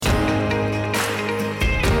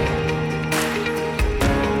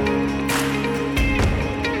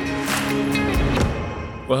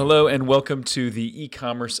Well, hello and welcome to the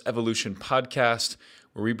E-commerce Evolution podcast,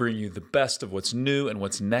 where we bring you the best of what's new and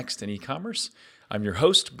what's next in e-commerce. I'm your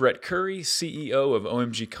host, Brett Curry, CEO of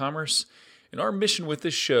OMG Commerce, and our mission with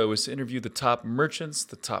this show is to interview the top merchants,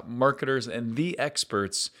 the top marketers, and the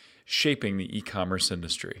experts shaping the e-commerce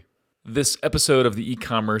industry. This episode of the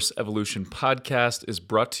E-commerce Evolution podcast is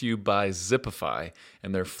brought to you by Zipify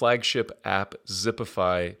and their flagship app,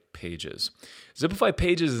 Zipify Pages. Zipify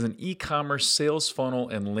Pages is an e-commerce sales funnel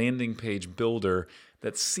and landing page builder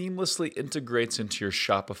that seamlessly integrates into your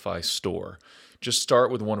Shopify store. Just start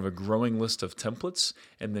with one of a growing list of templates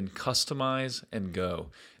and then customize and go.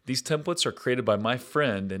 These templates are created by my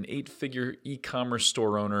friend and 8-figure e-commerce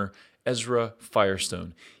store owner, Ezra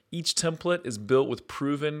Firestone. Each template is built with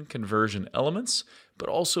proven conversion elements, but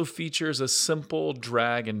also features a simple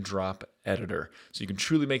drag and drop editor. So you can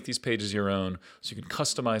truly make these pages your own, so you can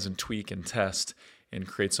customize and tweak and test and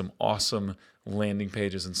create some awesome landing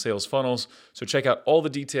pages and sales funnels. So check out all the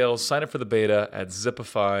details, sign up for the beta at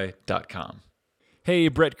zipify.com. Hey,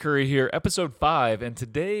 Brett Curry here, episode 5, and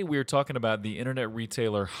today we're talking about the Internet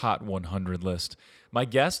Retailer Hot 100 list. My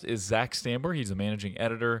guest is Zak Stambor. He's a managing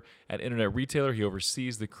editor at Internet Retailer. He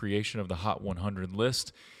oversees the creation of the Hot 100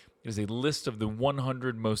 list. It is a list of the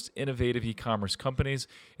 100 most innovative e-commerce companies.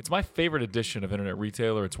 It's my favorite edition of Internet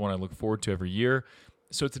Retailer. It's one I look forward to every year.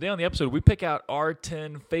 So today on the episode, we pick out our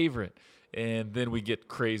 10 favorite, and then we get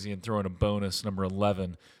crazy and throw in a bonus, number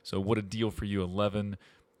 11. So what a deal for you, 11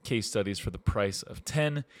 case studies for the price of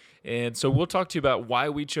 10. And so we'll talk to you about why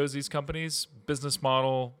we chose these companies, business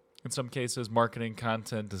model, in some cases, marketing,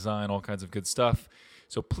 content, design, all kinds of good stuff.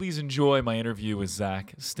 So please enjoy my interview with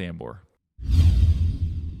Zak Stambor.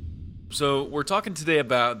 So we're talking today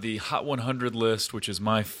about the Hot 100 list, which is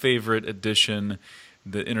my favorite edition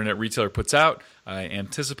the Internet Retailer puts out. I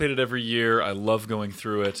anticipate it every year. I love going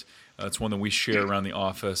through it. It's one that we share around the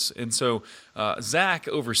office. And so Zak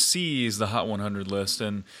oversees the Hot 100 list.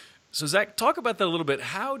 And so Zak, talk about that a little bit.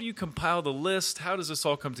 How do you compile the list? How does this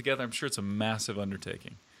all come together? I'm sure it's a massive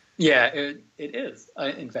undertaking. Yeah, it is,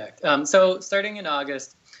 in fact. So starting in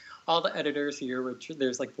August, all the editors here, which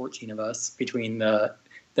there's like 14 of us between the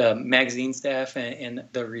magazine staff and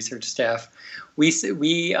the research staff,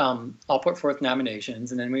 we all put forth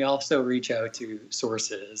nominations, and then we also reach out to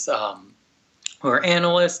sources who are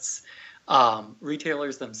analysts,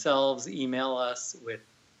 retailers themselves email us with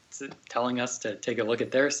telling us to take a look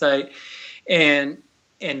at their site, and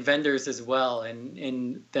vendors as well.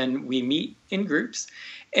 And then we meet in groups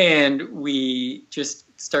and we just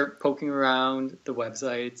start poking around the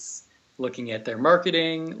websites, looking at their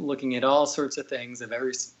marketing, looking at all sorts of things of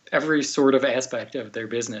every sort of aspect of their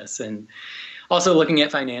business, and also looking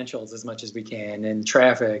at financials as much as we can and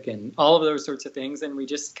traffic and all of those sorts of things. And we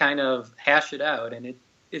just kind of hash it out, and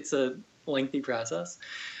it's a lengthy process.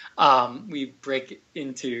 We break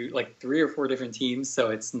into like 3 or 4 different teams,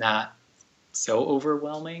 so it's not so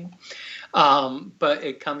overwhelming. But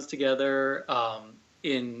it comes together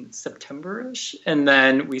in September-ish, and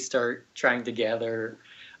then we start trying to gather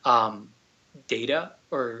data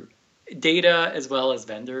as well as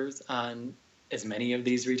vendors on as many of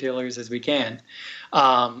these retailers as we can.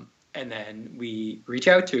 And then we reach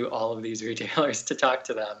out to all of these retailers to talk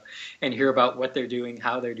to them and hear about what they're doing,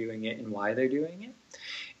 how they're doing it, and why they're doing it.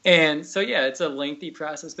 And so, yeah, it's a lengthy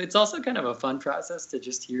process, but it's also kind of a fun process to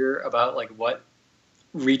just hear about like what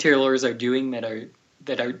retailers are doing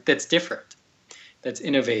that's different, that's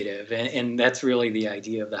innovative. And that's really the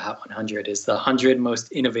idea of the Hot 100 is the 100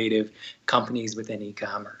 most innovative companies within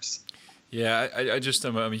e-commerce. Yeah,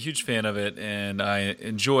 I'm a huge fan of it, and I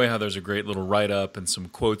enjoy how there's a great little write-up and some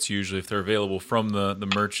quotes usually if they're available from the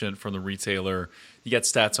merchant, from the retailer. You get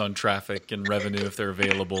stats on traffic and revenue if they're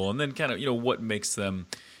available, and then kind of what makes them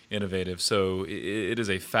innovative. So it is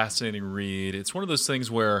a fascinating read. It's one of those things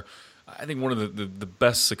where I think one of the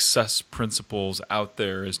best success principles out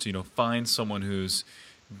there is to find someone who's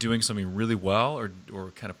doing something really well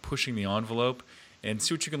or kind of pushing the envelope and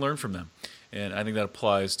see what you can learn from them. And I think that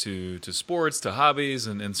applies to sports, to hobbies,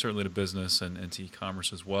 and certainly to business and to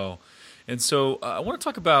e-commerce as well. And so I want to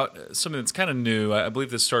talk about something that's kind of new. I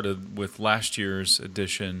believe this started with last year's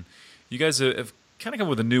edition. You guys have kind of come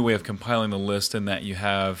with a new way of compiling the list in that you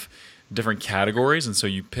have different categories, and so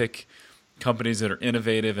you pick companies that are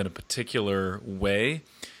innovative in a particular way.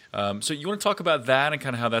 So you want to talk about that and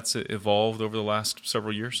kind of how that's evolved over the last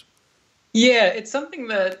several years? Yeah, it's something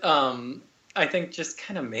that I think just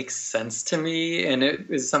kind of makes sense to me, and it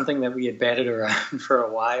is something that we had batted around for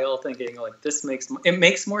a while, thinking like it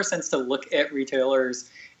makes more sense to look at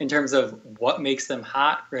retailers in terms of what makes them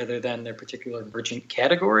hot rather than their particular merchant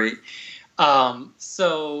category.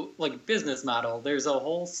 So, like business model, there's a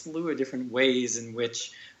whole slew of different ways in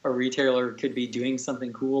which a retailer could be doing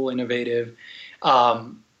something cool, innovative.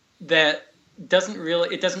 That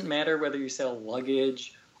it doesn't matter whether you sell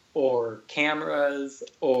luggage or cameras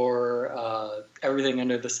or everything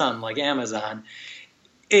under the sun, like Amazon.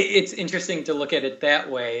 It's interesting to look at it that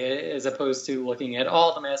way as opposed to looking at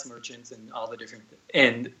all the mass merchants and all the different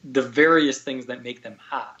and the various things that make them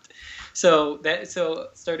hot. So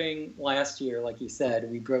starting last year, like you said,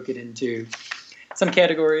 we broke it into some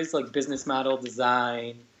categories like business model,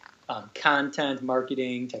 design, content,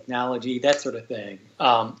 marketing, technology, that sort of thing,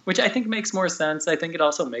 which I think makes more sense. I think it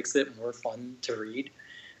also makes it more fun to read.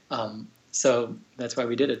 So that's why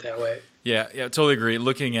we did it that way. Yeah, totally agree.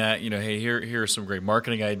 Looking at, hey, here are some great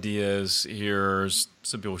marketing ideas. Here's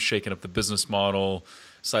some people shaking up the business model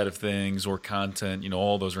side of things or content.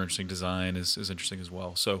 All those are interesting. Design is interesting as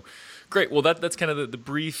well. So great. Well, that's kind of the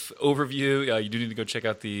brief overview. You do need to go check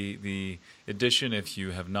out the edition if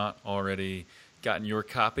you have not already gotten your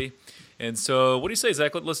copy. And so what do you say,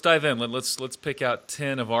 Zach? Let's dive in. Let's pick out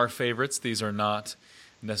 10 of our favorites. These are not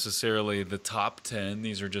necessarily the top 10.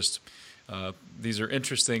 These are just these are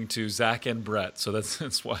interesting to Zach and Brett, so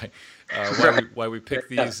that's why we pick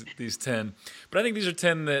these 10. But I think these are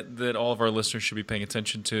 10 that all of our listeners should be paying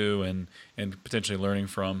attention to and potentially learning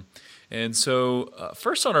from. And so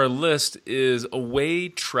first on our list is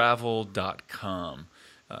awaytravel.com.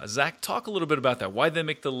 Zach, talk a little bit about that. Why they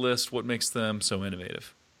make the list? What makes them so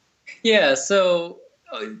innovative? Yeah, so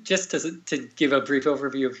just to give a brief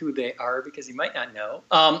overview of who they are, because you might not know,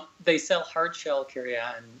 they sell hard shell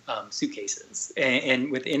carry-on suitcases,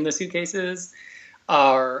 and within the suitcases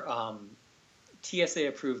are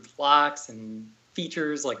TSA-approved locks and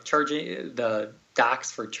features like charging, the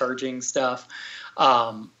docks for charging stuff,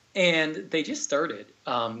 and they just started.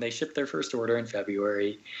 They shipped their first order in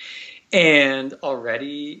February, and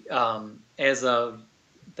already, as of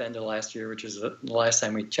the end of last year, which is the last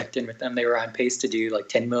time we checked in with them, they were on pace to do like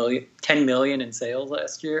 10 million in sales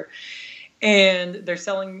last year. And they're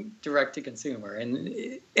selling direct to consumer. And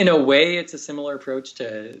in a way, it's a similar approach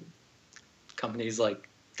to companies like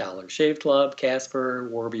Dollar Shave Club, Casper,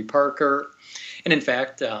 Warby Parker. And in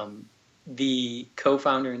fact, the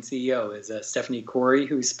co-founder and CEO is Stephanie Corey,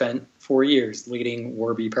 who spent 4 years leading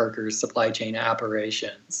Warby Parker's supply chain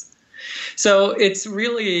operations. So it's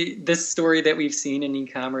really this story that we've seen in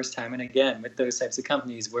e-commerce time and again with those types of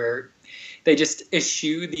companies where they just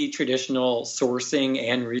eschew the traditional sourcing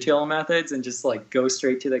and retail methods and just like go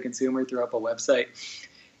straight to the consumer through up a website.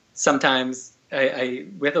 Sometimes I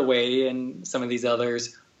with Away and some of these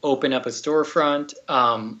others, open up a storefront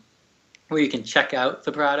where you can check out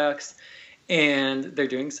the products, and they're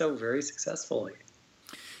doing so very successfully.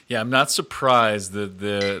 Yeah, I'm not surprised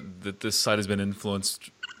that this site has been influenced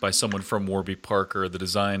by someone from Warby Parker. The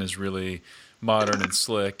design is really modern and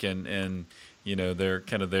slick, and their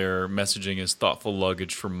messaging is thoughtful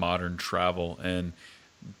luggage for modern travel, and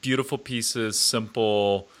beautiful pieces,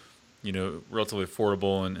 simple, relatively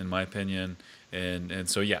affordable in my opinion, and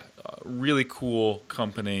so really cool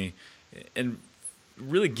company, and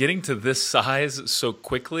really getting to this size so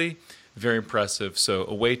quickly, very impressive. So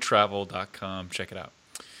awaytravel.com, check it out.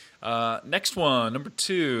 Next one, number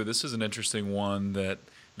 2. This is an interesting one that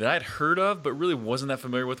I'd heard of, but really wasn't that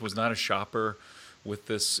familiar with, was not a shopper with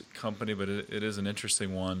this company, but it is an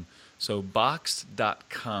interesting one. So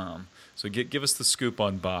Boxed.com. So give us the scoop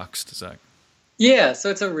on Boxed, Zach. Yeah, so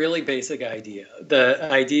it's a really basic idea.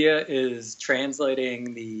 The idea is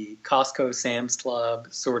translating the Costco, Sam's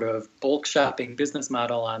Club sort of bulk shopping business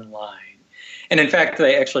model online. And in fact,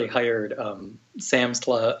 they actually hired Sam's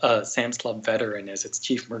Club veteran as its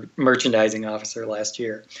chief merchandising officer last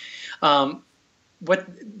year. What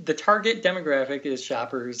the target demographic is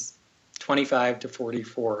shoppers 25 to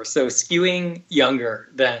 44, so skewing younger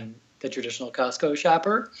than the traditional Costco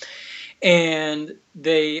shopper. And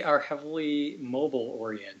they are heavily mobile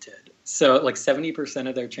oriented. So like 70%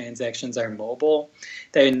 of their transactions are mobile.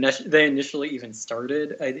 They initially even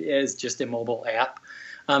started as just a mobile app.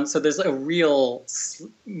 So there's a real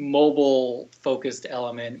mobile focused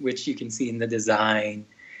element, which you can see in the design,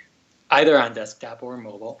 either on desktop or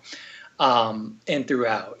mobile. And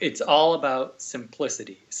throughout, it's all about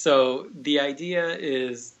simplicity. So the idea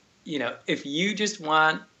is, if you just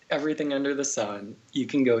want everything under the sun, you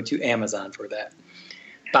can go to Amazon for that.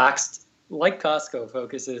 Boxed, like Costco,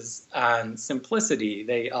 focuses on simplicity.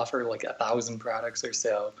 They offer like 1,000 products or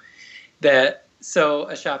so so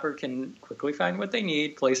a shopper can quickly find what they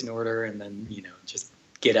need, place an order, and then, just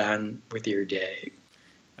get on with your day.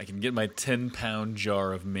 I can get my 10-pound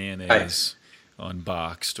jar of mayonnaise on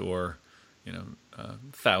Boxed, or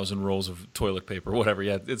 1,000 rolls of toilet paper, whatever.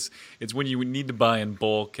 Yeah, it's when you need to buy in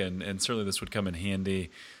bulk, and certainly this would come in handy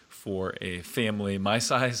for a family my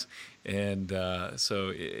size. And so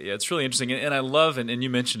yeah, it's really interesting. And I love, and you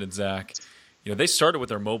mentioned it, Zach, they started with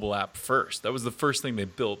their mobile app first. That was the first thing they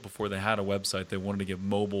built before they had a website. They wanted to get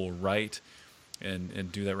mobile right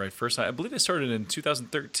and do that right first. I believe they started in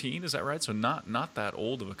 2013. Is that right? So not that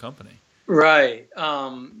old of a company. Right.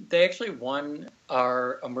 They actually won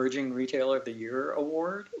our Emerging Retailer of the Year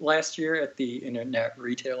award last year at the Internet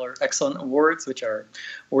Retailer Excellence Awards, which are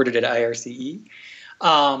awarded at IRCE.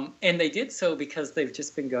 And they did so because they've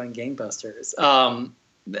just been going gangbusters.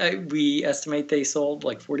 We estimate they sold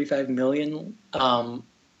like 45 million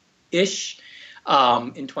ish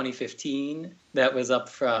in 2015. That was up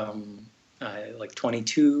from like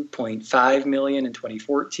 22.5 million in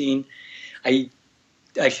 2014. I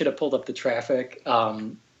should have pulled up the traffic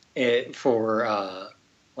for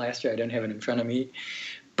last year. I don't have it in front of me.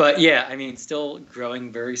 But yeah, I mean, still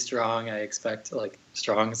growing very strong. I expect like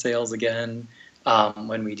strong sales again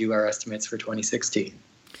when we do our estimates for 2016.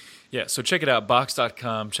 Yeah, so check it out,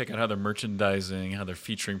 box.com. Check out how they're merchandising, how they're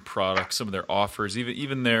featuring products, some of their offers.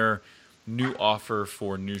 Even their new offer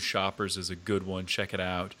for new shoppers is a good one. Check it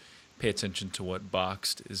out. Pay attention to what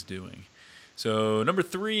Boxed is doing. So number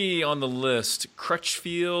 3 on the list,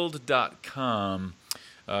 Crutchfield.com.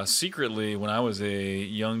 Secretly, when I was a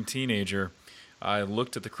young teenager, I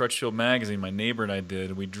looked at the Crutchfield magazine, my neighbor and I did,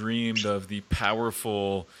 and we dreamed of the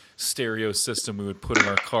powerful stereo system we would put in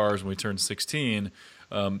our cars when we turned 16.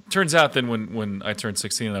 Turns out then when I turned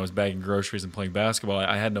 16 and I was bagging groceries and playing basketball,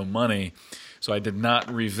 I had no money, so I did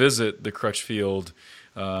not revisit the Crutchfield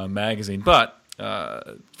magazine. But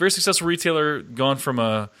very successful retailer, gone from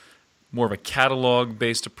more of a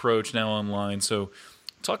catalog-based approach, now online. So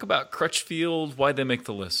talk about Crutchfield, why they make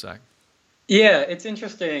the list, Zach. Yeah, it's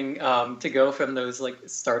interesting to go from those like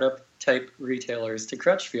startup type retailers to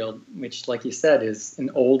Crutchfield, which, like you said, is an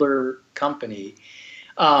older company.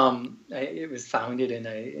 It was founded in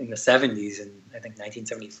the 70s, in I think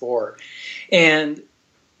 1974, and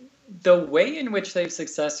the way in which they've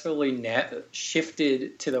successfully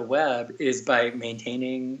shifted to the web is by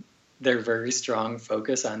maintaining their very strong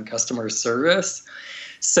focus on customer service.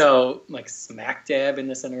 So, like smack dab in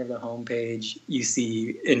the center of the homepage, you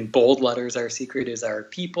see in bold letters, "Our secret is our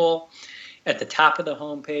people." At the top of the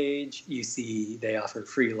homepage, you see they offer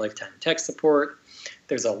free lifetime tech support.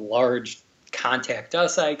 There's a large contact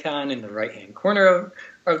us icon in the right-hand corner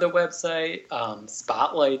of the website,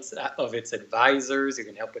 spotlights of its advisors who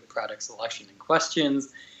can help with product selection and questions.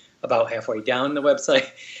 About halfway down the website,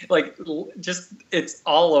 like just it's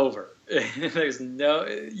all over. There's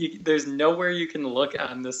nowhere you can look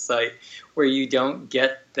on this site where you don't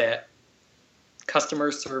get that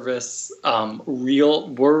customer service,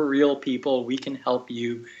 we're real people, we can help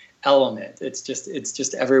you element. It's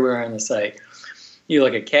just everywhere on the site. You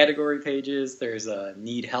look at category pages, there's a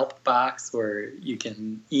need help box where you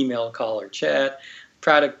can email, call, or chat.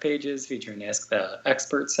 Product pages featuring Ask the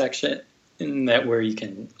Expert section, in that where you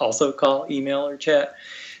can also call, email, or chat.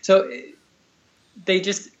 So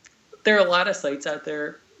there are a lot of sites out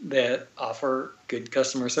there that offer good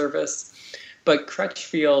customer service, but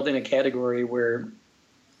Crutchfield, in a category where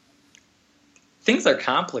things are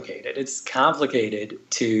complicated, it's complicated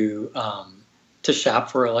to shop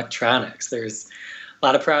for electronics. There's a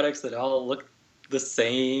lot of products that all look the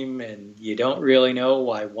same, and you don't really know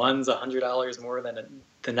why one's $100 more than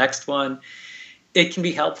the next one. It can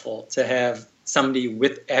be helpful to have somebody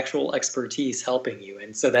with actual expertise helping you.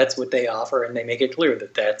 And so that's what they offer, and they make it clear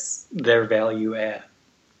that that's their value add.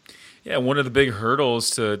 Yeah, one of the big hurdles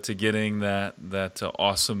to getting that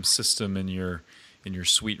awesome system in your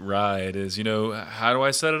sweet ride is, how do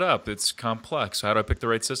I set it up? It's complex. How do I pick the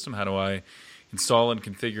right system? How do I install and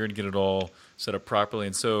configure and get it all set up properly?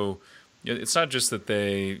 And so it's not just that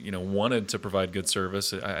they wanted to provide good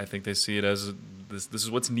service. I think they see it as this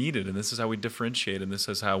is what's needed, and this is how we differentiate, and this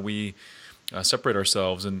is how we separate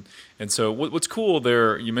ourselves. And so what's cool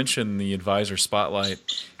there, you mentioned the advisor spotlight.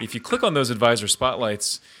 If you click on those advisor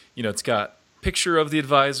spotlights, it's got picture of the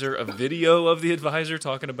advisor, a video of the advisor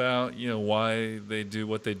talking about why they do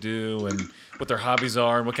what they do and what their hobbies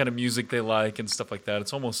are and what kind of music they like and stuff like that.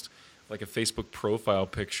 It's almost like a Facebook profile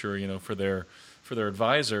picture, for their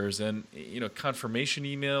advisors. And confirmation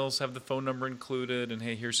emails have the phone number included, and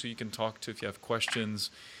hey, here's who you can talk to if you have questions.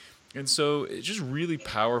 And so it's just really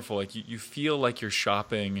powerful. Like you feel like you're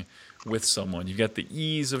shopping with someone. You've got the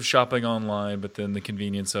ease of shopping online, but then the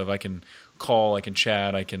convenience of I can call, I can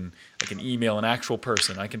chat, I can email an actual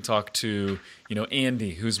person. I can talk to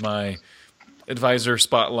Andy, who's my advisor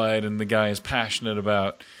spotlight, and the guy is passionate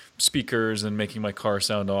about speakers and making my car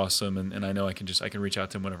sound awesome. And I know I can reach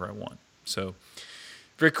out to him whenever I want. So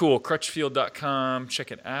very cool. Crutchfield.com.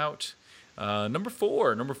 Check it out. Number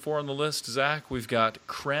four on the list, Zach, we've got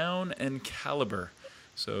Crown and Caliber.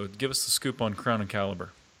 So give us the scoop on Crown and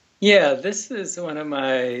Caliber. Yeah, this is one of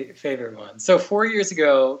my favorite ones. So 4 years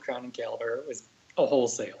ago, Crown and Caliber was a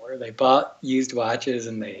wholesaler. They bought used watches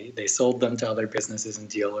and they sold them to other businesses and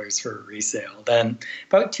dealers for resale. Then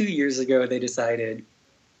about 2 years ago, they decided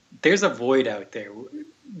there's a void out there.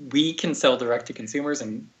 We can sell direct to consumers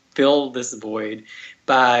and fill this void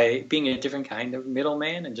by being a different kind of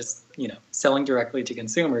middleman and just, selling directly to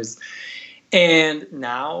consumers. And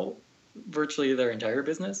now virtually their entire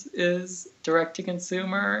business is direct to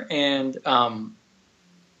consumer. And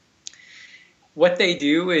what they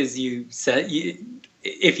do is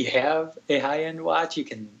if you have a high-end watch, you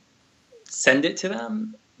can send it to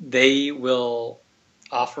them. They will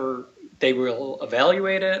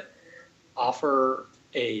evaluate it, offer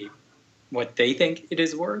what they think it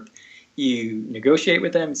is worth. You negotiate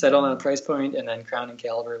with them, settle on a price point, and then Crown and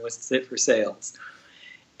Caliber lists it for sales.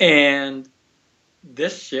 And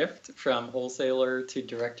this shift from wholesaler to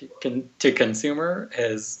direct to consumer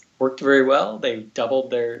has worked very well. They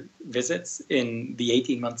doubled their visits in the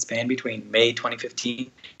 18-month span between May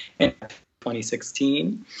 2015 and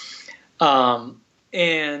 2016.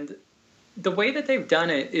 And the way that they've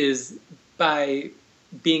done it is by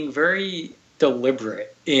being very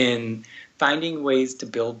deliberate in finding ways to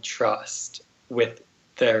build trust with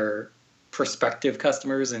their prospective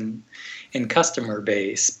customers and customer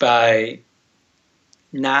base by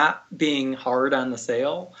not being hard on the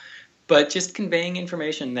sale, but just conveying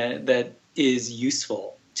information that is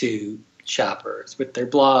useful to shoppers with their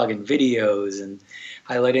blog and videos and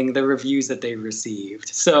highlighting the reviews that they've received.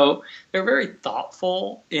 So they're very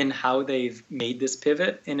thoughtful in how they've made this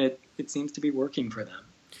pivot, and it seems to be working for them.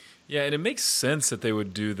 Yeah, and it makes sense that they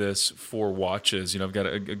would do this for watches. I've got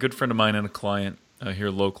a good friend of mine and a client here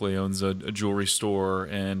locally owns a jewelry store,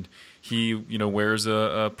 and he wears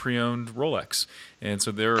a pre-owned Rolex. And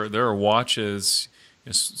so there are watches,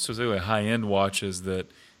 specifically high-end watches, that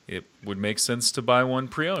it would make sense to buy one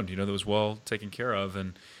pre-owned, that was well taken care of.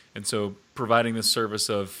 And so providing this service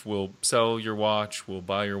of we'll sell your watch, we'll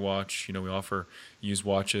buy your watch, we offer used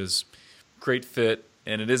watches, great fit,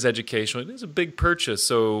 and it is educational. It is a big purchase.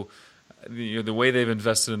 So the way they've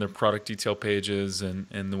invested in their product detail pages and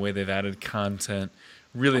the way they've added content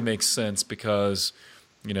really makes sense because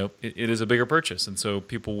it is a bigger purchase, and so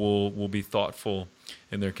people will be thoughtful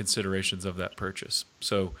in their considerations of that purchase.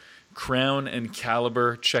 So Crown and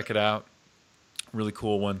Caliber, check it out. Really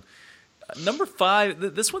cool one. Number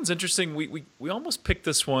 5, this one's interesting. We almost picked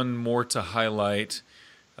this one more to highlight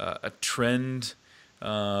a trend,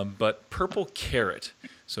 but Purple Carrot.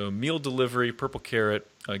 So meal delivery, Purple Carrot.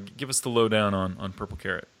 Give us the lowdown on Purple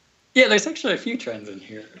Carrot. Yeah, there's actually a few trends in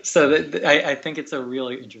here. So I think it's a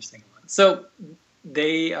really interesting one. So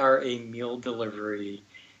they are a meal delivery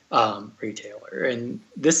retailer, and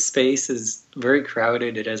this space is very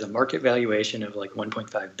crowded. It has a market valuation of like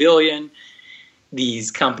 $1.5 billion.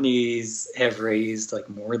 These companies have raised like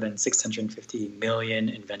more than $650 million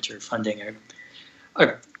in venture funding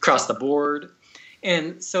across the board.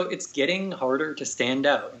 And so it's getting harder to stand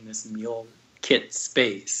out in this meal kit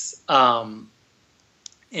space. But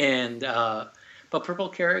Purple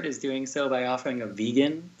Carrot is doing so by offering a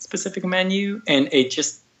vegan-specific menu and a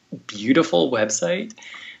just beautiful website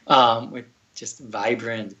with just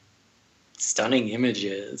vibrant, stunning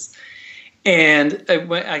images. And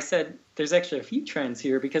when I said there's actually a few trends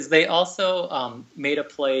here because they also made a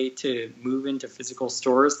play to move into physical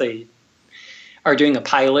stores. They are doing a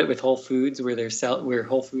pilot with Whole Foods where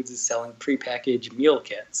Whole Foods is selling prepackaged meal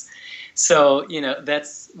kits. So,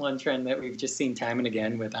 that's one trend that we've just seen time and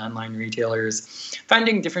again with online retailers,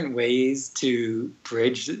 finding different ways to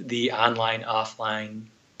bridge the online-offline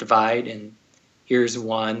divide. And here's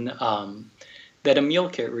one that a meal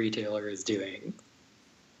kit retailer is doing.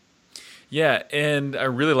 Yeah, and I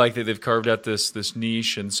really like that they've carved out this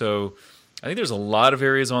niche. And so I think there's a lot of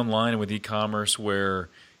areas online and with e-commerce where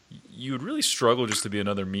you would really struggle just to be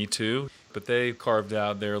another Me Too. But they've carved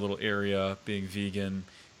out their little area being vegan,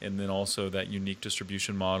 and then also that unique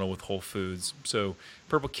distribution model with Whole Foods. So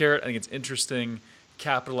Purple Carrot, I think it's interesting,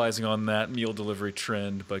 capitalizing on that meal delivery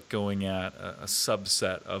trend, but going at a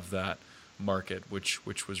subset of that market, which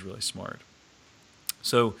was really smart.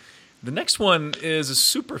 So the next one is a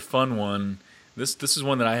super fun one. This is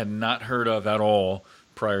one that I had not heard of at all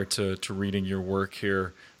prior to reading your work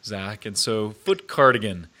here, Zach. And so Foot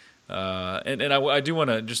Cardigan. And I do want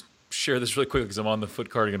to just share this really quickly because I'm on the Foot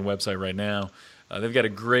Cardigan website right now. They've got a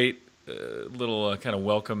great little kind of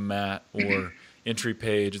welcome mat or entry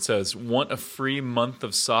page. It says, "Want a free month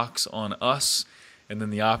of socks on us?" And then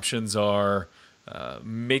the options are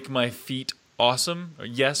 "Make my feet awesome," or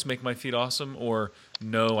 "Yes, make my feet awesome," or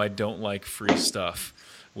 "No, I don't like free stuff,"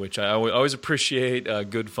 which I always appreciate.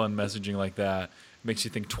 Good, fun messaging like that makes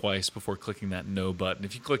you think twice before clicking that no button.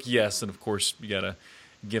 If you click yes, then of course you got to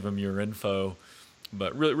give them your info.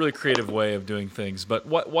 But really, really creative way of doing things. But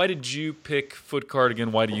why did you pick Foot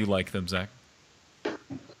Cardigan? Why do you like them, Zach?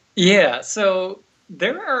 Yeah, so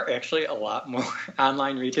there are actually a lot more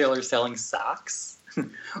online retailers selling socks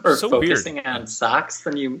or So focusing weird. on socks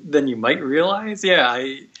than you might realize. Yeah,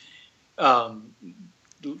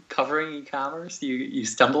 covering e-commerce, you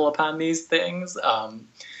stumble upon these things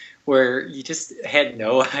where you just had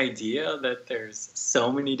no idea that there's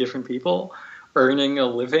so many different people earning a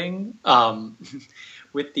living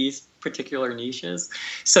with these particular niches.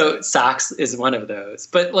 So socks is one of those.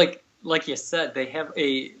 But like you said, they have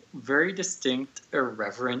a very distinct,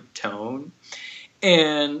 irreverent tone.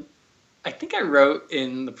 And I think I wrote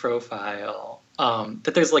in the profile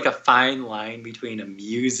that there's like a fine line between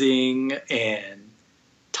amusing and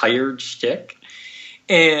tired shtick.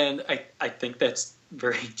 And I think that's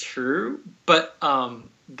very true. But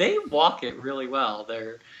they walk it really well.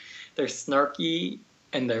 They're snarky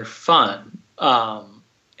and they're fun, and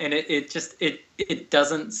it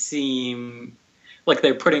doesn't seem like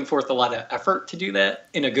they're putting forth a lot of effort to do that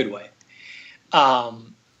in a good way.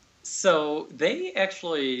 So they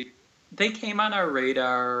came on our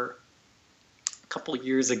radar a couple of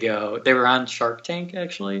years ago. They were on Shark Tank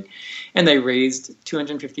actually, and they raised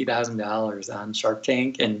 $250,000 on Shark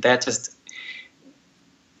Tank, and that just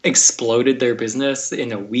exploded their business.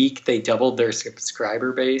 In a week, they doubled their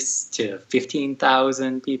subscriber base to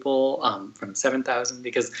 15,000 people from 7,000,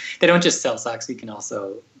 because they don't just sell socks. We can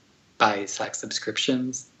also buy sock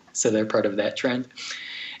subscriptions. So they're part of that trend.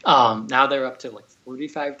 Now they're up to like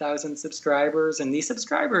 45,000 subscribers. And these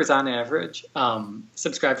subscribers on average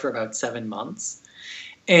subscribe for about 7 months.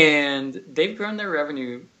 And they've grown their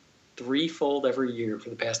revenue threefold every year for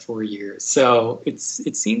the past 4 years. So it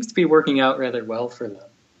seems to be working out rather well for them.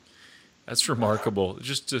 That's remarkable.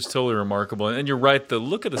 Just totally remarkable. And you're right. The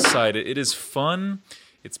look of the site, it is fun.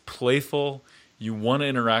 It's playful. You want to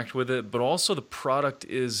interact with it, but also the product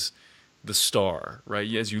is the star, right?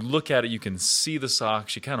 As you look at it, you can see the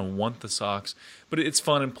socks. You kind of want the socks, but it's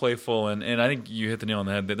fun and playful. And I think you hit the nail on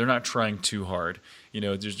the head that they're not trying too hard. You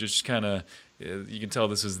know, just kind of, you can tell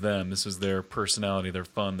this is them. This is their personality. They're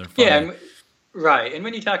fun. They're funny. Yeah, right. And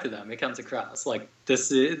when you talk to them, it comes across like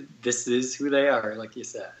this is who they are, like you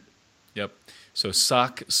said. Yep. So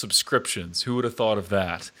sock subscriptions. Who would have thought of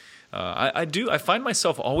that? I find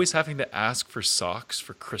myself always having to ask for socks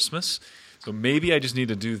for Christmas. So maybe I just need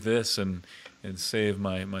to do this and save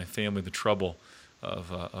my family the trouble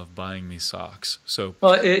of buying me socks. So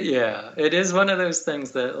well, it is one of those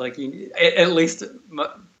things that like at least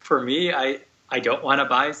for me, I don't want to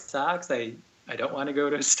buy socks. I don't want to go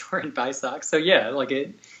to a store and buy socks. So yeah, like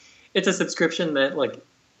it's a subscription that like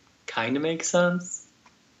kind of makes sense.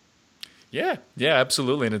 Yeah,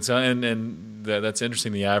 absolutely, and that's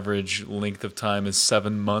interesting. The average length of time is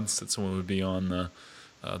 7 months that someone would be on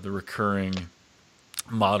the recurring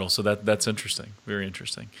model. So that's interesting, very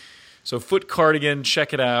interesting. So Foot Cardigan,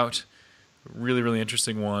 check it out. Really, really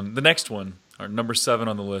interesting one. The next one, our number 7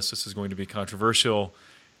 on the list. This is going to be controversial.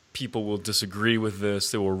 People will disagree with this.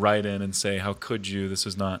 They will write in and say, "How could you? This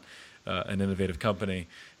is not an innovative company."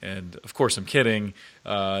 And of course, I'm kidding.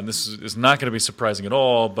 And this is not going to be surprising at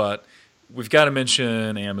all, but we've got to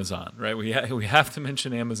mention Amazon, right? We have to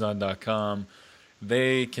mention Amazon.com.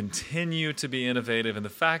 They continue to be innovative, and the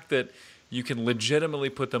fact that you can legitimately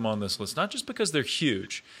put them on this list, not just because they're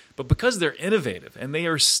huge, but because they're innovative, and they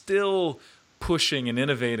are still pushing and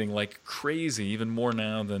innovating like crazy, even more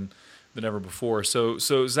now than ever before. So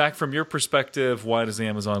Zach, from your perspective, why does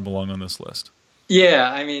Amazon belong on this list?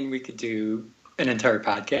 Yeah, I mean, we could do an entire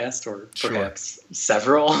podcast or perhaps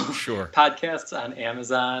several podcasts on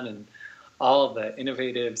Amazon and all of the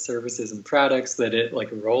innovative services and products that it like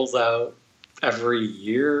rolls out every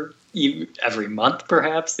year, every month,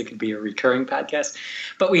 perhaps. It could be a recurring podcast,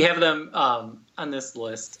 but we have them on this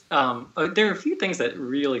list. There are a few things that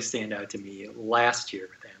really stand out to me last year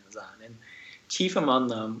with Amazon, and chief among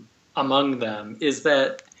them is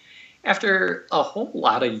that after a whole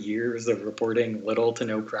lot of years of reporting little to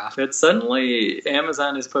no profit, suddenly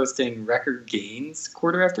Amazon is posting record gains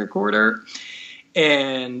quarter after quarter.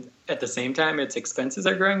 And at the same time, its expenses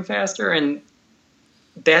are growing faster, and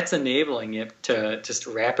that's enabling it to just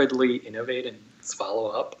rapidly innovate and swallow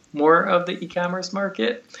up more of the e-commerce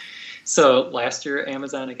market. So last year,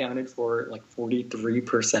 Amazon accounted for like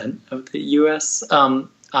 43% of the U.S.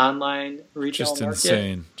 Online retail Just market.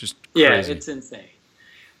 insane. Just Yeah, crazy. it's insane.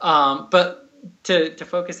 But to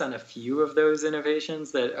focus on a few of those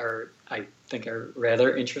innovations that I think are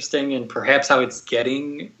rather interesting, and perhaps how it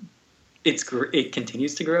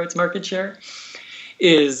continues to grow its market share,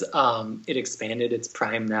 is it expanded its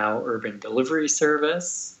Prime Now urban delivery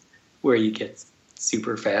service, where you get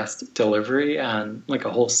super fast delivery on like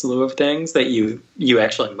a whole slew of things that you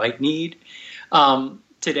actually might need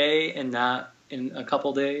today and not in a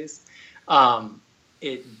couple days.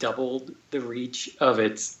 It doubled the reach of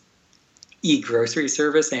its e-grocery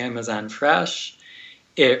service, Amazon Fresh.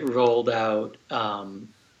 It rolled out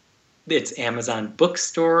its Amazon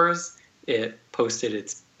bookstores. It posted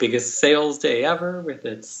its biggest sales day ever with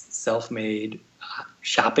its self-made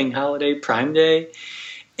shopping holiday, Prime Day.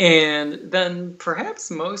 And then perhaps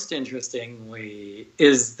most interestingly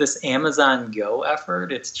is this Amazon Go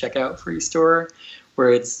effort, its checkout free store, where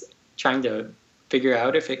it's trying to figure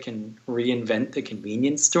out if it can reinvent the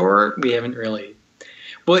convenience store. We haven't really,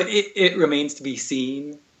 well, it remains to be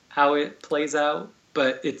seen how it plays out,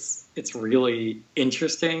 but it's really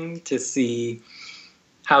interesting to see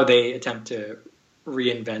how they attempt to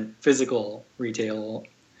reinvent physical retail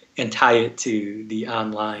and tie it to the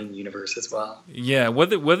online universe as well. Yeah,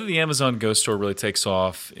 whether the Amazon Go store really takes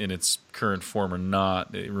off in its current form or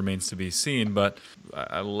not, it remains to be seen. But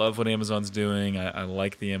I love what Amazon's doing. I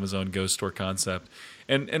like the Amazon Go store concept.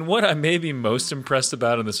 And what I may be most impressed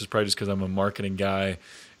about, and this is probably just because I'm a marketing guy,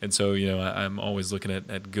 and so I'm always looking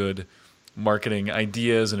at good marketing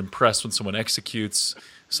ideas and impressed when someone executes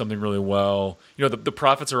something really well. The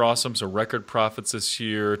profits are awesome. So record profits this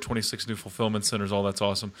year, 26 new fulfillment centers, all that's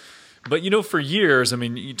awesome. But for years, I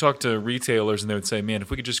mean, you talk to retailers and they would say, man, if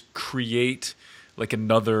we could just create like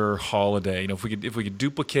another holiday, if we could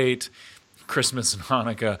duplicate Christmas and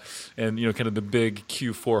Hanukkah and kind of the big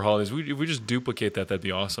Q4 holidays, if we just duplicate that, that'd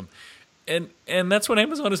be awesome. And that's what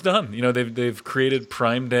Amazon has done. They've created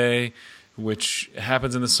Prime Day, which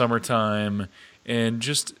happens in the summertime, and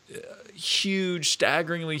just huge,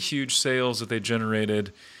 staggeringly huge sales that they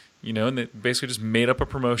generated, and they basically just made up a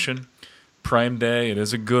promotion. Prime Day, it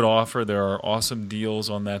is a good offer. There are awesome deals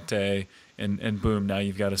on that day, and boom, now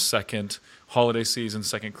you've got a second holiday season,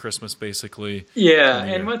 second Christmas, basically. Yeah,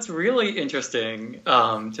 and what's really interesting,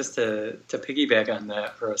 just to piggyback on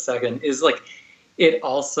that for a second, is like it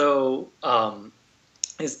also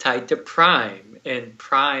is tied to Prime, and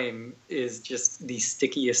Prime is just the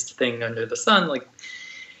stickiest thing under the sun. Like,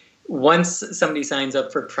 once somebody signs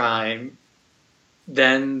up for Prime,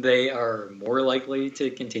 then they are more likely to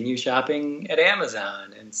continue shopping at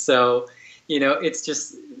Amazon. And so, it's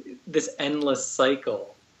just this endless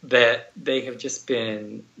cycle that they have just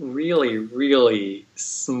been really, really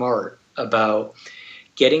smart about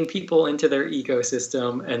getting people into their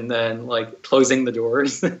ecosystem and then like closing the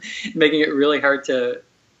doors, making it really hard to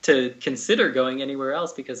consider going anywhere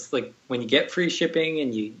else, because like when you get free shipping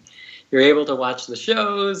and you're able to watch the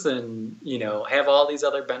shows and, have all these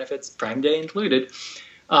other benefits, Prime Day included,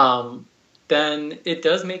 then it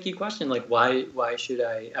does make you question, like, why should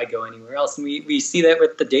I go anywhere else? And we see that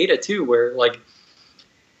with the data too, where like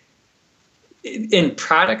in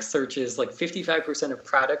product searches, like 55% of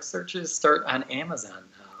product searches start on Amazon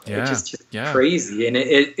now, which is just crazy. And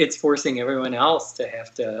it's forcing everyone else to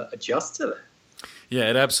have to adjust to that. Yeah,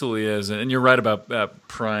 it absolutely is. And you're right about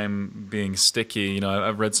Prime being sticky.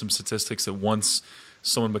 I've read some statistics that once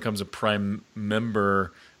someone becomes a Prime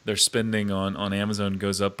member, their spending on Amazon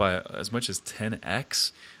goes up by as much as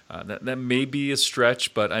 10x. That may be a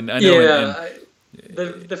stretch, but I know. Yeah,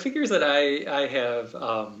 the figures that I have,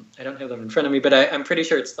 I don't have them in front of me, but I'm pretty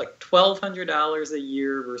sure it's like $1,200 a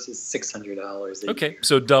year versus $600 a year. Okay,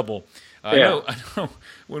 so double. I know.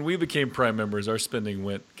 When we became Prime members, our spending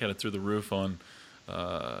went kind of through the roof on.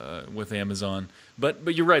 With Amazon,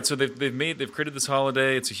 but you're right. So they've created this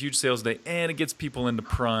holiday. It's a huge sales day, and it gets people into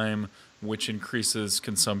Prime, which increases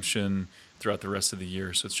consumption throughout the rest of the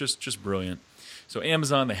year. So it's just brilliant. So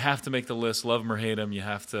Amazon, they have to make the list. Love them or hate them, you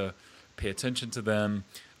have to pay attention to them.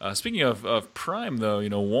 Speaking of Prime, though,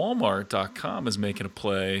 Walmart.com is making a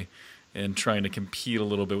play and trying to compete a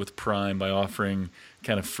little bit with Prime by offering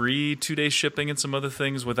kind of free 2-day shipping and some other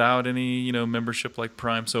things without any, membership like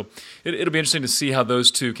Prime. So it'll be interesting to see how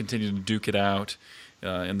those two continue to duke it out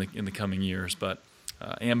in the coming years. But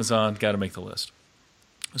Amazon got to make the list.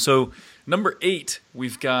 So number 8,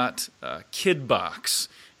 we've got Kid Box.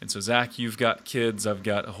 And so Zach, you've got kids. I've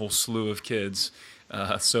got a whole slew of kids.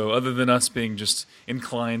 So other than us being just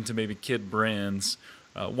inclined to maybe kid brands,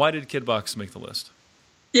 why did Kid Box make the list?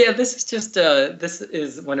 Yeah, this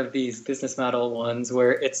is one of these business model ones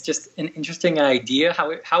where it's just an interesting idea.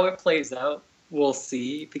 How it plays out, we'll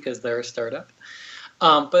see because they're a startup.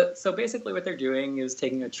 But so basically, what they're doing is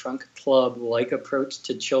taking a trunk club like approach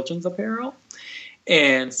to children's apparel,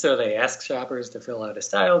 and so they ask shoppers to fill out a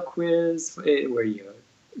style quiz where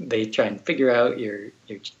they try and figure out your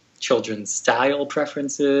children's style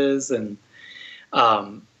preferences,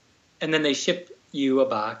 um, and then they ship you a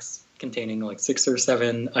box containing like 6 or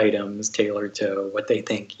 7 items tailored to what they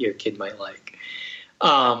think your kid might like.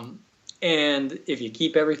 Um, and if you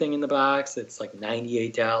keep everything in the box, it's like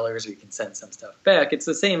 $98, or you can send some stuff back. It's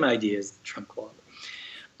the same idea as the Trunk Club.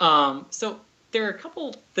 So there are a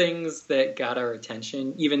couple things that got our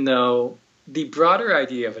attention, even though the broader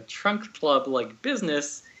idea of a trunk club like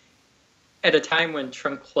business at a time when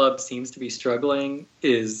Trunk Club seems to be struggling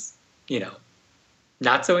is,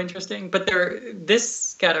 not so interesting. But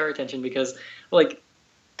this got our attention because, like,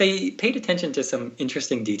 they paid attention to some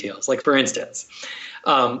interesting details. Like, for instance,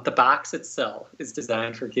 the box itself is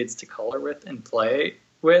designed for kids to color with and play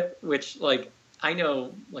with, which, like, I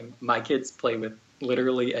know, like, my kids play with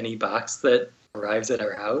literally any box that arrives at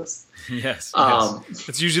our house. Yes.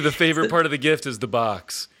 It's usually the favorite part of the gift is the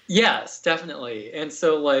box. Yes, definitely. And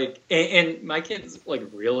so, like, and my kids, like,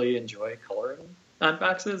 really enjoy coloring on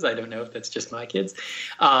boxes. I don't know if that's just my kids,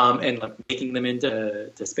 and like making them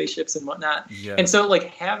into spaceships and whatnot. Yes. And so, like,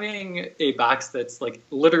 having a box that's like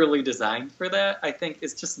literally designed for that, I think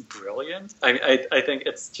is just brilliant. I think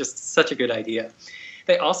it's just such a good idea.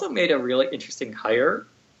 They also made a really interesting hire.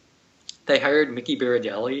 They hired Mickey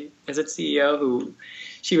Baradelli as its CEO, who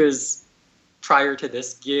she was, prior to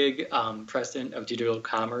this gig, president of digital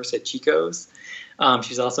commerce at Chico's.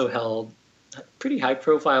 She's also held pretty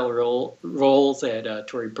high-profile roles at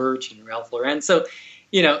Tory Burch and Ralph Lauren. So,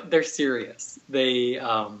 they're serious. They're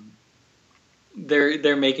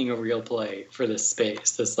making a real play for this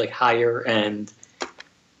space, this like higher-end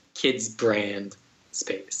kids brand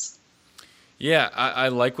space. Yeah, I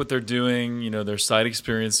like what they're doing. Their site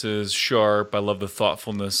experience is sharp. I love the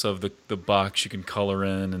thoughtfulness of the box you can color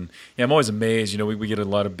in. And yeah, I'm always amazed. We get a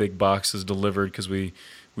lot of big boxes delivered because we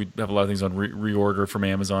have a lot of things on reorder from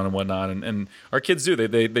Amazon and whatnot. And our kids do.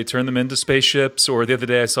 They turn them into spaceships. Or the other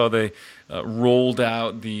day I saw they rolled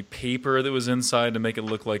out the paper that was inside to make it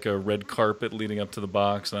look like a red carpet leading up to the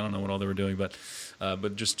box. I don't know what all they were doing, but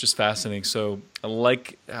just fascinating. So I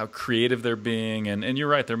like how creative they're being, and you're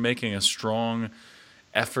right, they're making a strong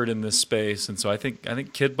effort in this space. And so I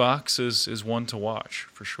think Kid Box is one to watch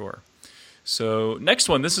for sure. So next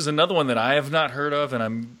one, this is another one that I have not heard of, and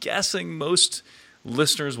I'm guessing most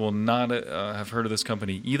listeners will not have heard of this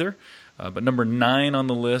company either. But number 9 on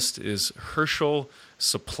the list is Herschel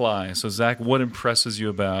Supply. So Zach, what impresses you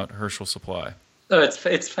about Herschel Supply? Oh,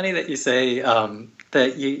 it's funny that you say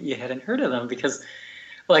that you hadn't heard of them, because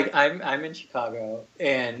like I'm in Chicago,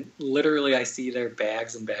 and literally I see their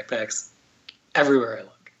bags and backpacks everywhere I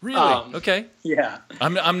look. Really? Okay. Yeah.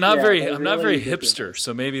 I'm not very hipster,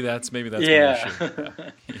 so maybe that's yeah. One issue.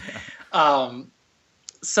 Yeah.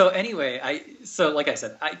 So anyway, like I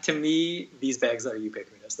said, to me these bags are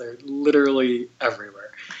ubiquitous. They're literally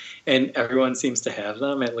everywhere, and everyone seems to have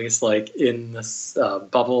them, at least like in this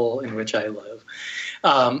bubble in which I live.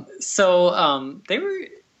 They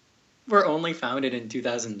were only founded in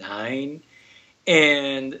 2009,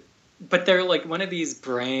 but they're like one of these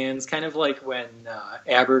brands, kind of like when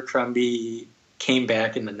Abercrombie came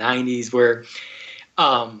back in the 90s, where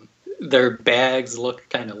their bags look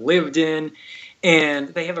kind of lived in, and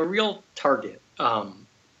they have a real target,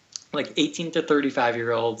 like 18 to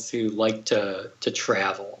 35-year-olds who like to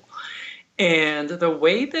travel. And the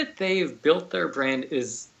way that they've built their brand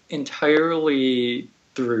is entirely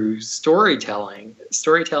through storytelling.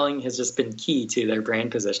 Storytelling has just been key to their brand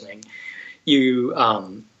positioning. You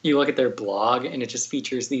look at their blog, and it just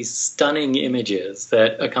features these stunning images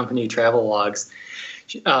that accompany travel logs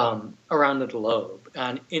around the globe.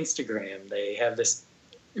 On Instagram, they have this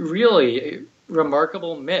really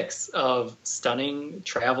remarkable mix of stunning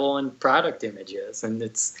travel and product images, and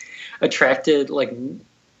it's attracted like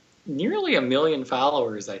nearly 1 million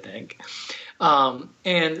followers, I think.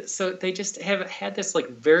 And so they just have had this like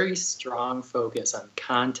very strong focus on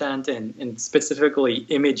content and specifically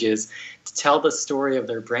images to tell the story of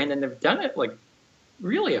their brand, and they've done it like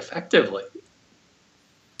really effectively.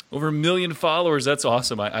 Over 1 million followers, that's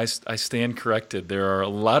awesome. I stand corrected. There are a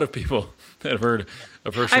lot of people that have heard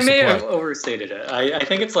of Herschel Supply. I may have overstated it. I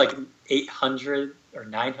think it's like 800 or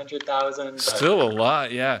 900,000. Still a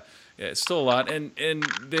lot, yeah. Yeah, it's still a lot, and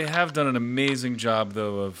they have done an amazing job,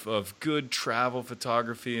 though, of good travel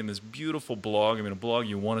photography and this beautiful blog. I mean, a blog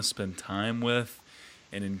you want to spend time with,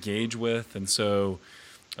 and engage with. And so,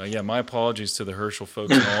 my apologies to the Herschel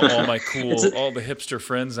folks and all my all the hipster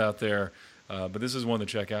friends out there. But this is one to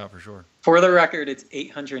check out for sure. For the record, it's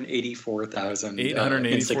 884,000.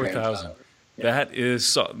 884,000. Yeah. That is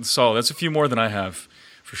solid. That's a few more than I have,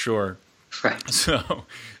 for sure. Right. So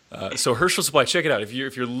Herschel Supply, check it out. If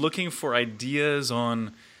you're looking for ideas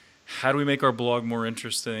on how do we make our blog more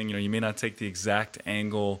interesting, you may not take the exact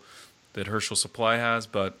angle that Herschel Supply has,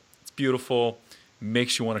 but it's beautiful.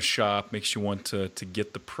 Makes you want to shop. Makes you want to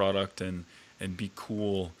get the product and be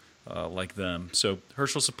cool like them. So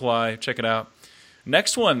Herschel Supply, check it out.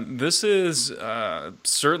 Next one, this is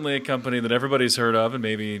certainly a company that everybody's heard of, and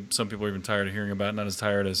maybe some people are even tired of hearing about, not as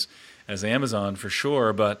tired as Amazon for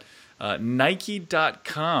sure, but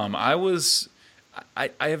Nike.com. I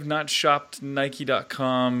have not shopped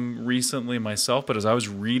Nike.com recently myself, but as I was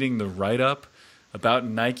reading the write-up about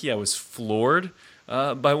Nike, I was floored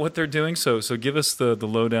by what they're doing. So give us the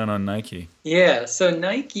lowdown on Nike. Yeah, so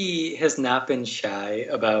Nike has not been shy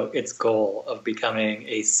about its goal of becoming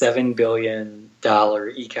a $7 billion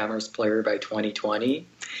e-commerce player by 2020.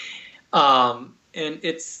 And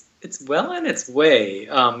it's well on its way.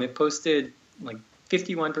 It posted like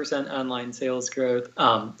 51% online sales growth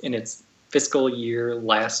in its fiscal year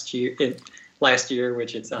last year,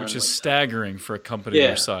 which is staggering for a company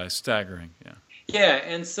their size. Staggering, yeah. Yeah,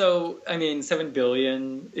 and so, I mean, $7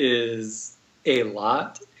 billion is a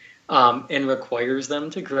lot and requires them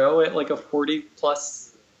to grow at like a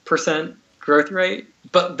 40+% growth rate,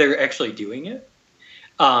 but they're actually doing it.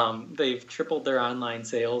 They've tripled their online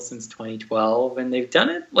sales since 2012, and they've done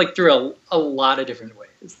it like through a lot of different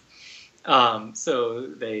ways. So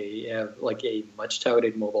they have like a much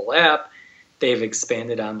touted mobile app. They've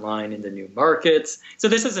expanded online into new markets. So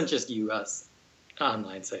this isn't just U.S.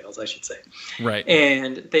 online sales, I should say. Right.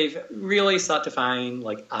 And they've really sought to find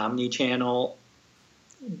like omni-channel,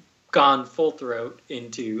 gone full throat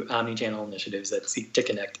into omni-channel initiatives that seek to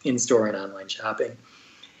connect in-store and online shopping.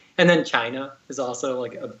 And then China is also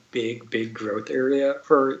like a big growth area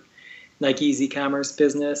for Nike's e-commerce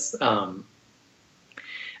business.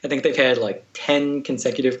 I think they've had like 10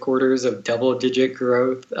 consecutive quarters of double-digit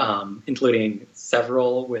growth, including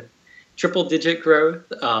several with triple-digit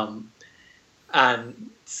growth. On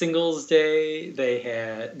Singles Day,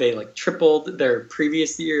 they like tripled their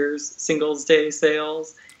previous year's Singles Day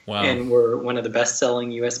sales. Wow. And were one of the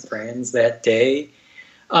best-selling U.S. brands that day.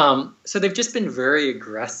 So they've just been very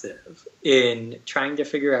aggressive in trying to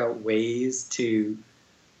figure out ways to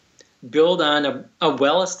build on a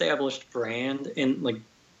well-established brand and like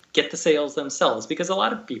get the sales themselves, because a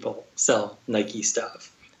lot of people sell Nike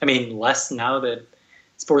stuff. I mean, less now that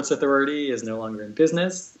Sports Authority is no longer in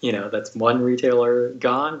business. That's one retailer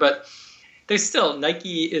gone, but there's still,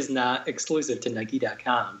 Nike is not exclusive to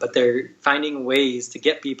Nike.com, but they're finding ways to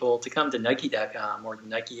get people to come to Nike.com or the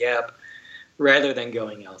Nike app rather than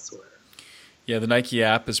going elsewhere. Yeah, the Nike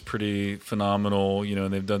app is pretty phenomenal,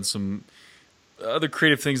 and they've done some other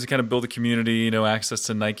creative things to kind of build a community, access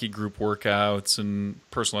to Nike group workouts and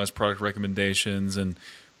personalized product recommendations and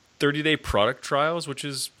 30-day product trials, which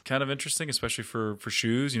is kind of interesting, especially for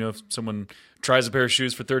shoes. If someone tries a pair of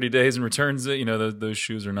shoes for 30 days and returns it, those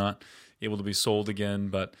shoes are not able to be sold again,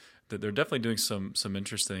 but they're definitely doing some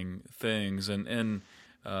interesting things. The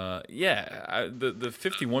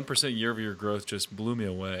 51% year-over-year growth just blew me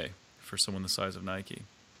away for someone the size of Nike.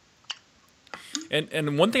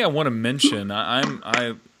 And one thing I want to mention,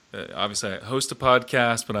 I obviously I host a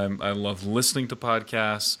podcast, but I love listening to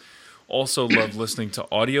podcasts. Also love listening to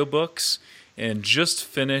audiobooks, and just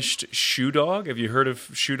finished Shoe Dog. Have you heard of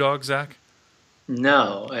Shoe Dog, Zach?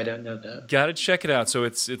 No, I don't know that. Got to check it out. So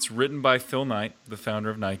it's written by Phil Knight, the founder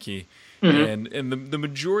of Nike. Mm-hmm. And the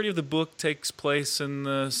majority of the book takes place in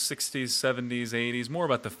the 60s, 70s, 80s, more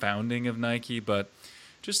about the founding of Nike, but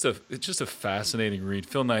it's just a fascinating read.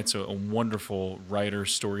 Phil Knight's a wonderful writer,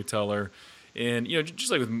 storyteller, and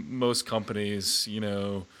just like with most companies,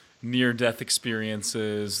 near-death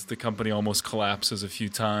experiences, the company almost collapses a few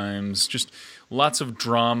times, just lots of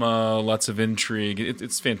drama, lots of intrigue.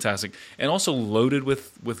 It's fantastic, and also loaded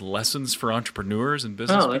with lessons for entrepreneurs and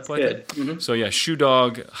business people. That's good. Mm-hmm. So yeah, Shoe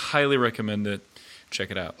Dog, highly recommend it.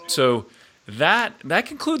 Check it out. So that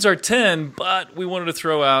concludes our 10, but we wanted to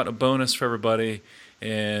throw out a bonus for everybody.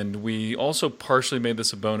 And we also partially made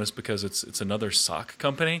this a bonus because it's another sock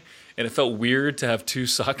company, and it felt weird to have two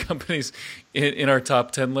sock companies in our top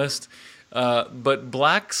 10 list. But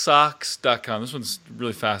blacksocks.com, this one's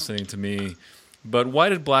really fascinating to me. But why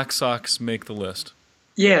did Black Socks make the list?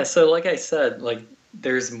 Yeah, so like I said, like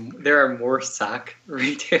there are more sock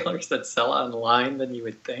retailers that sell online than you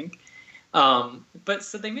would think. But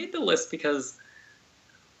so they made the list because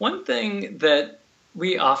One thing that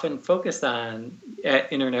we often focus on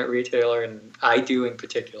at Internet Retailer, and I do in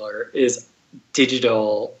particular, is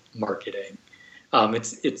digital marketing.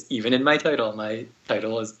 It's even in my title. My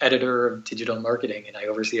title is Editor of Digital Marketing, and I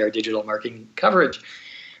oversee our digital marketing coverage.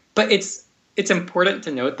 But it's important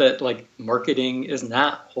to note that like marketing is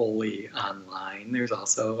not wholly online. There's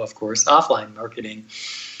also, of course, offline marketing.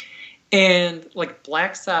 And like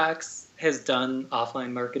Black Sox has done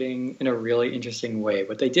offline marketing in a really interesting way.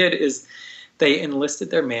 What they did is they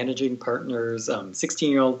enlisted their managing partner's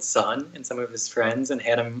 16-year-old son and some of his friends and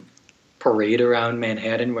had him parade around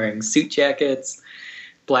Manhattan wearing suit jackets,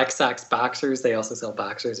 Black Sox boxers. They also sell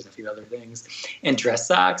boxers and a few other things, and dress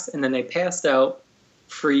socks. And then they passed out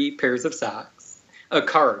free pairs of socks,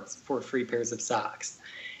 cards for free pairs of socks.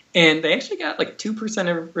 And they actually got like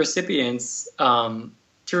 2% of recipients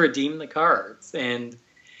to redeem the cards. And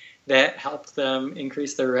that helped them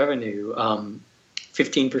increase their revenue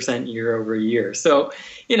 15% year over year. So,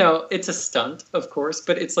 it's a stunt, of course,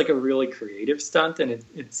 but it's like a really creative stunt, and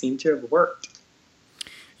it seemed to have worked.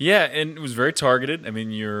 Yeah, and it was very targeted. I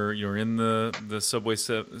mean, you're in the subway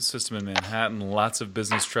system in Manhattan. Lots of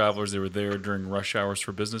business travelers. They were there during rush hours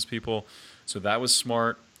for business people. So that was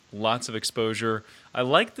smart. Lots of exposure. I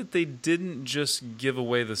like that they didn't just give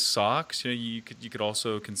away the socks. You could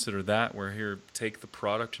also consider that, where here, take the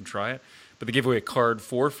product and try it. But they gave away a card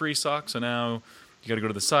for free socks. So now you got to go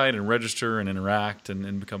to the site and register and interact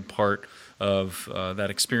and become part of that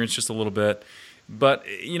experience just a little bit. But,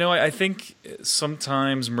 I think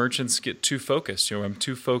sometimes merchants get too focused. I'm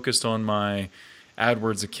too focused on my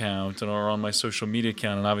AdWords account or on my social media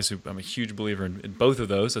account. And obviously, I'm a huge believer in both of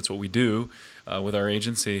those. That's what we do with our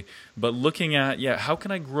agency. But looking at, how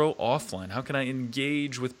can I grow offline? How can I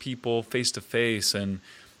engage with people face-to-face and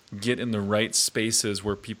get in the right spaces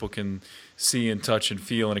where people can see and touch and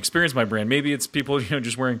feel and experience my brand? Maybe it's people,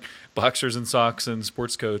 just wearing boxers and socks and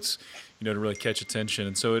sports coats, to really catch attention.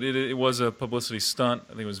 And so it was a publicity stunt. I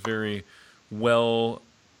think it was very well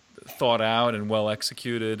thought out and well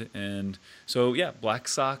executed. And so,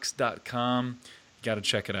 blacksox.com, got to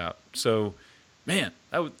check it out. So, man,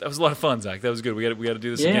 that was a lot of fun, Zach. That was good. We got to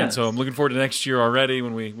do this again. So I'm looking forward to next year already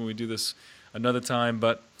when we do this another time.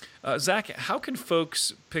 But Zach, how can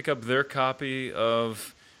folks pick up their copy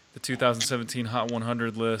of the 2017 Hot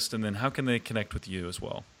 100 list, and then how can they connect with you as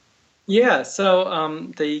well? Yeah,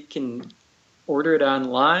 so they can order it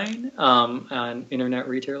online on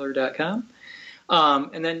internetretailer.com.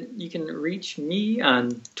 And then you can reach me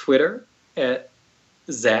on Twitter at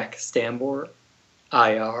Zak Stambor,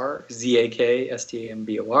 IR,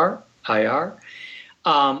 ZAKSTAMBOR, IR.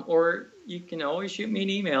 Or you can always shoot me an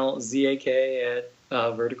email,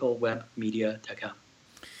 zak@verticalwebmedia.com.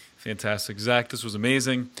 Fantastic. Zach, this was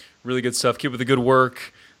amazing. Really good stuff. Keep up the good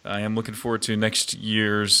work. I am looking forward to next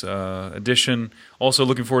year's edition. Also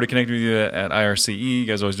looking forward to connecting with you at IRCE. You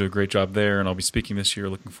guys always do a great job there, and I'll be speaking this year.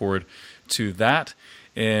 Looking forward to that.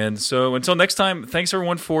 And so until next time, thanks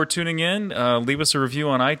everyone for tuning in. Leave us a review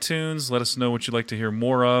on iTunes. Let us know what you'd like to hear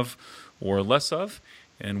more of or less of.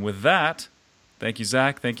 And with that, thank you,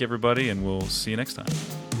 Zach. Thank you, everybody, and we'll see you next time.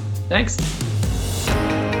 Thanks.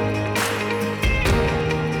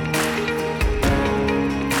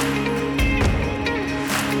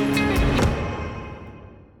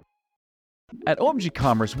 At OMG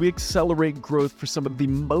Commerce, we accelerate growth for some of the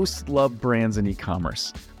most loved brands in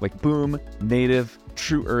e-commerce, like Boom, Native,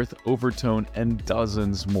 True Earth, Overtone, and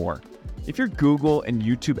dozens more. If your Google and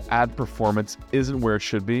YouTube ad performance isn't where it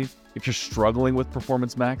should be, if you're struggling with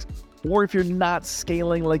Performance Max, or if you're not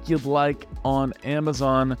scaling like you'd like on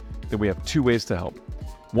Amazon, then we have two ways to help.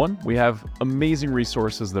 One, we have amazing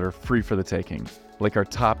resources that are free for the taking, like our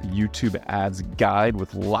top YouTube ads guide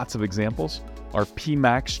with lots of examples, our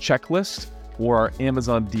PMax checklist, or our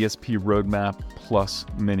Amazon DSP roadmap, plus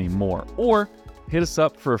many more. Or hit us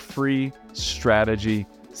up for a free strategy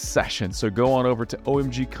session. So go on over to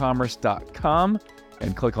omgcommerce.com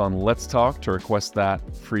and click on Let's Talk to request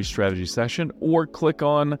that free strategy session, or click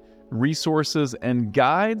on Resources and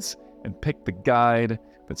Guides and pick the guide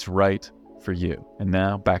that's right for you. And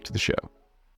now back to the show.